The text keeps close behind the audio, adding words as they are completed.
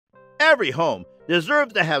Every home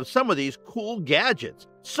deserves to have some of these cool gadgets.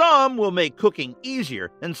 Some will make cooking easier,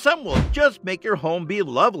 and some will just make your home be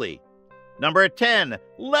lovely. Number 10.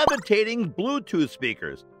 Levitating Bluetooth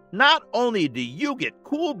speakers. Not only do you get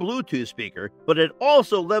cool Bluetooth speaker, but it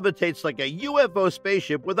also levitates like a UFO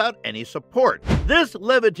spaceship without any support. This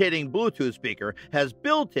levitating Bluetooth speaker has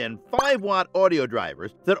built-in 5-watt audio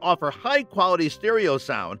drivers that offer high-quality stereo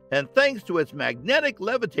sound, and thanks to its magnetic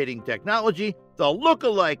levitating technology, the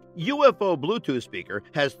look-alike UFO Bluetooth speaker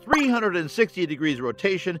has 360 degrees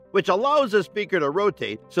rotation, which allows the speaker to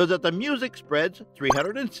rotate so that the music spreads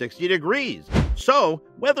 360 degrees. So,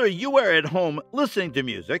 whether you are at home listening to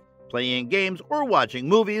music, playing games, or watching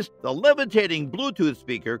movies, the levitating Bluetooth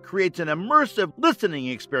speaker creates an immersive listening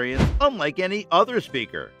experience unlike any other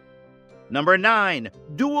speaker. Number 9.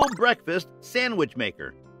 Dual Breakfast Sandwich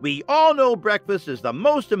Maker. We all know breakfast is the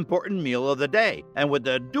most important meal of the day, and with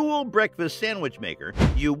the Dual Breakfast Sandwich Maker,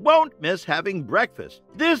 you won't miss having breakfast.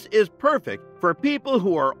 This is perfect for people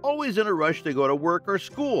who are always in a rush to go to work or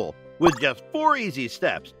school. With just 4 easy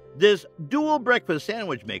steps, this Dual Breakfast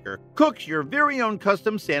Sandwich Maker cooks your very own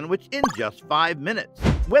custom sandwich in just 5 minutes.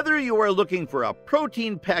 Whether you are looking for a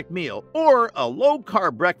protein-packed meal or a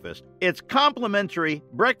low-carb breakfast, its complimentary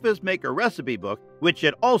Breakfast Maker recipe book, which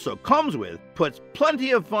it also comes with, puts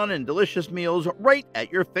plenty of fun and delicious meals right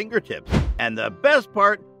at your fingertips. And the best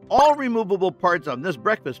part, all removable parts on this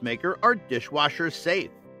breakfast maker are dishwasher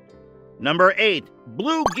safe. Number 8.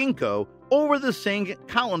 Blue Ginkgo Over-the-Sink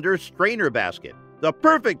Colander Strainer Basket. The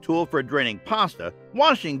perfect tool for draining pasta,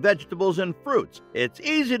 washing vegetables and fruits. It's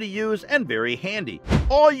easy to use and very handy.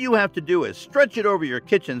 All you have to do is stretch it over your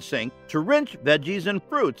kitchen sink to rinse veggies and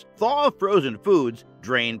fruits, thaw frozen foods,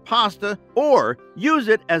 drain pasta, or use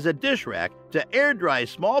it as a dish rack to air dry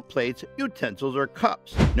small plates, utensils, or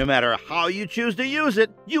cups. No matter how you choose to use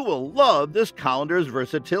it, you will love this colander's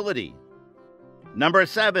versatility. Number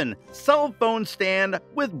 7. Cell phone stand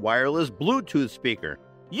with wireless Bluetooth speaker.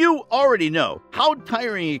 You already know how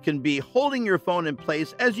tiring it can be holding your phone in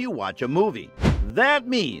place as you watch a movie. That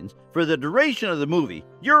means, for the duration of the movie,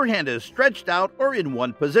 your hand is stretched out or in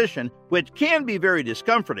one position, which can be very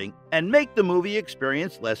discomforting and make the movie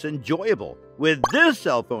experience less enjoyable. With this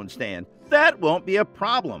cell phone stand, that won't be a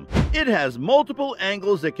problem. It has multiple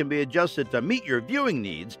angles that can be adjusted to meet your viewing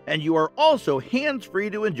needs, and you are also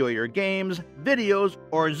hands-free to enjoy your games, videos,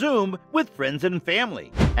 or Zoom with friends and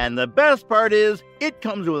family. And the best part is, it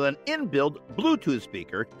comes with an inbuilt Bluetooth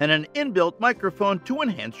speaker and an inbuilt microphone to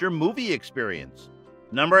enhance your movie experience.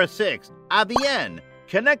 Number 6. Avienne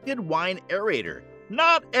Connected Wine Aerator.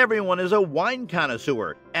 Not everyone is a wine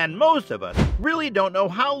connoisseur, and most of us really don't know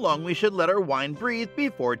how long we should let our wine breathe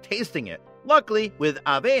before tasting it. Luckily, with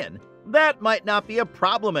Avienne, that might not be a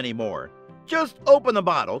problem anymore. Just open the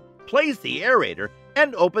bottle, place the aerator,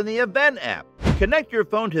 and open the Avienne app. Connect your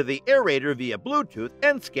phone to the aerator via Bluetooth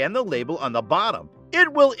and scan the label on the bottom.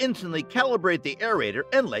 It will instantly calibrate the aerator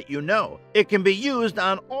and let you know. It can be used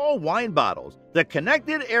on all wine bottles. The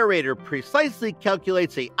connected aerator precisely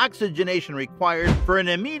calculates the oxygenation required for an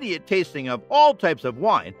immediate tasting of all types of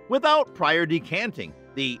wine without prior decanting.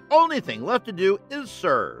 The only thing left to do is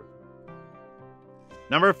serve.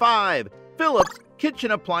 Number 5. Philips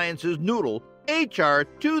Kitchen Appliances Noodle HR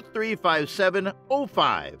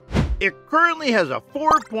 235705. It currently has a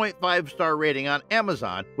 4.5-star rating on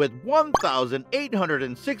Amazon with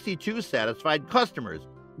 1,862 satisfied customers.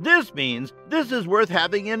 This means this is worth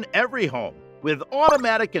having in every home. With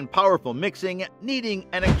automatic and powerful mixing, kneading,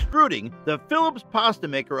 and extruding, the Philips pasta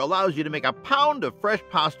maker allows you to make a pound of fresh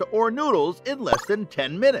pasta or noodles in less than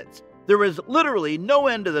 10 minutes. There is literally no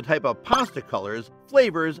end to the type of pasta colors,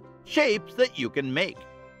 flavors, shapes that you can make.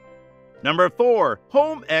 Number 4.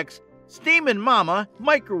 Home X Steamin' Mama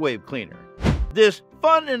Microwave Cleaner. This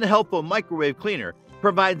fun and helpful microwave cleaner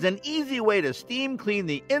provides an easy way to steam clean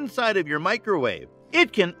the inside of your microwave.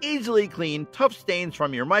 It can easily clean tough stains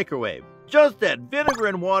from your microwave. Just add vinegar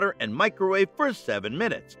and water and microwave for 7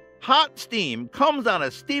 minutes. Hot steam comes on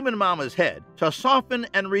a Steamin' Mama's head to soften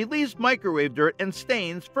and release microwave dirt and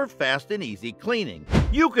stains for fast and easy cleaning.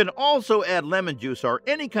 You can also add lemon juice or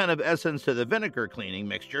any kind of essence to the vinegar cleaning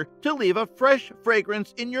mixture to leave a fresh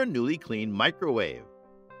fragrance in your newly cleaned microwave.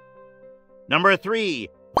 Number 3.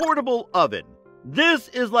 Portable Oven. This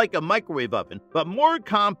is like a microwave oven, but more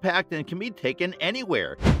compact and can be taken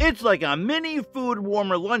anywhere. It's like a mini food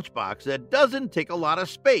warmer lunchbox that doesn't take a lot of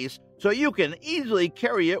space, so you can easily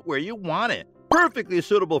carry it where you want it. Perfectly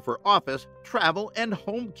suitable for office, travel, and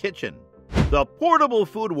home kitchen. The portable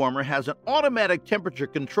food warmer has an automatic temperature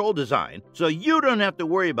control design, so you don't have to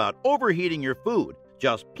worry about overheating your food.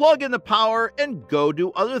 Just plug in the power and go do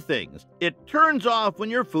other things. It turns off when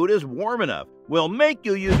your food is warm enough. Will make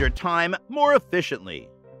you use your time more efficiently.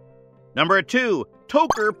 Number 2.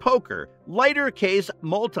 Toker Poker Lighter Case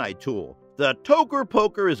Multi-Tool. The Toker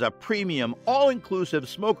Poker is a premium, all-inclusive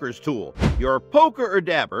smoker's tool. Your poker or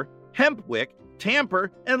dabber, hemp wick,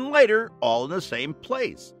 tamper, and lighter all in the same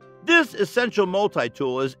place. This essential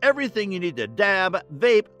multi-tool is everything you need to dab,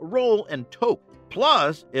 vape, roll, and toke.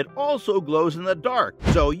 Plus, it also glows in the dark,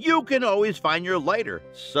 so you can always find your lighter.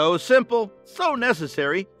 So simple, so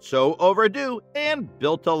necessary, so overdue, and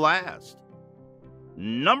built to last.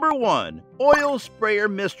 Number 1. Oil Sprayer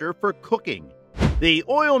Mister for Cooking. The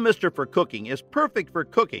Oil Mister for Cooking is perfect for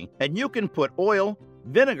cooking, and you can put oil,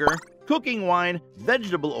 vinegar, cooking wine,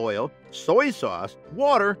 vegetable oil, soy sauce,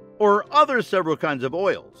 water, or other several kinds of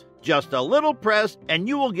oils. Just a little press and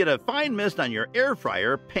you will get a fine mist on your air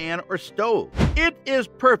fryer, pan, or stove. It is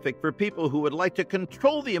perfect for people who would like to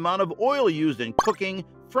control the amount of oil used in cooking,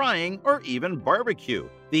 frying, or even barbecue.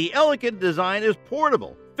 The elegant design is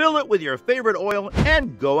portable. Fill it with your favorite oil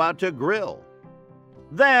and go out to grill.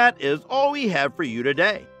 That is all we have for you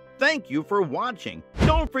today. Thank you for watching.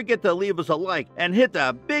 Don't forget to leave us a like and hit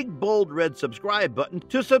the big bold red subscribe button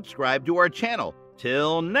to subscribe to our channel.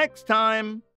 Till next time.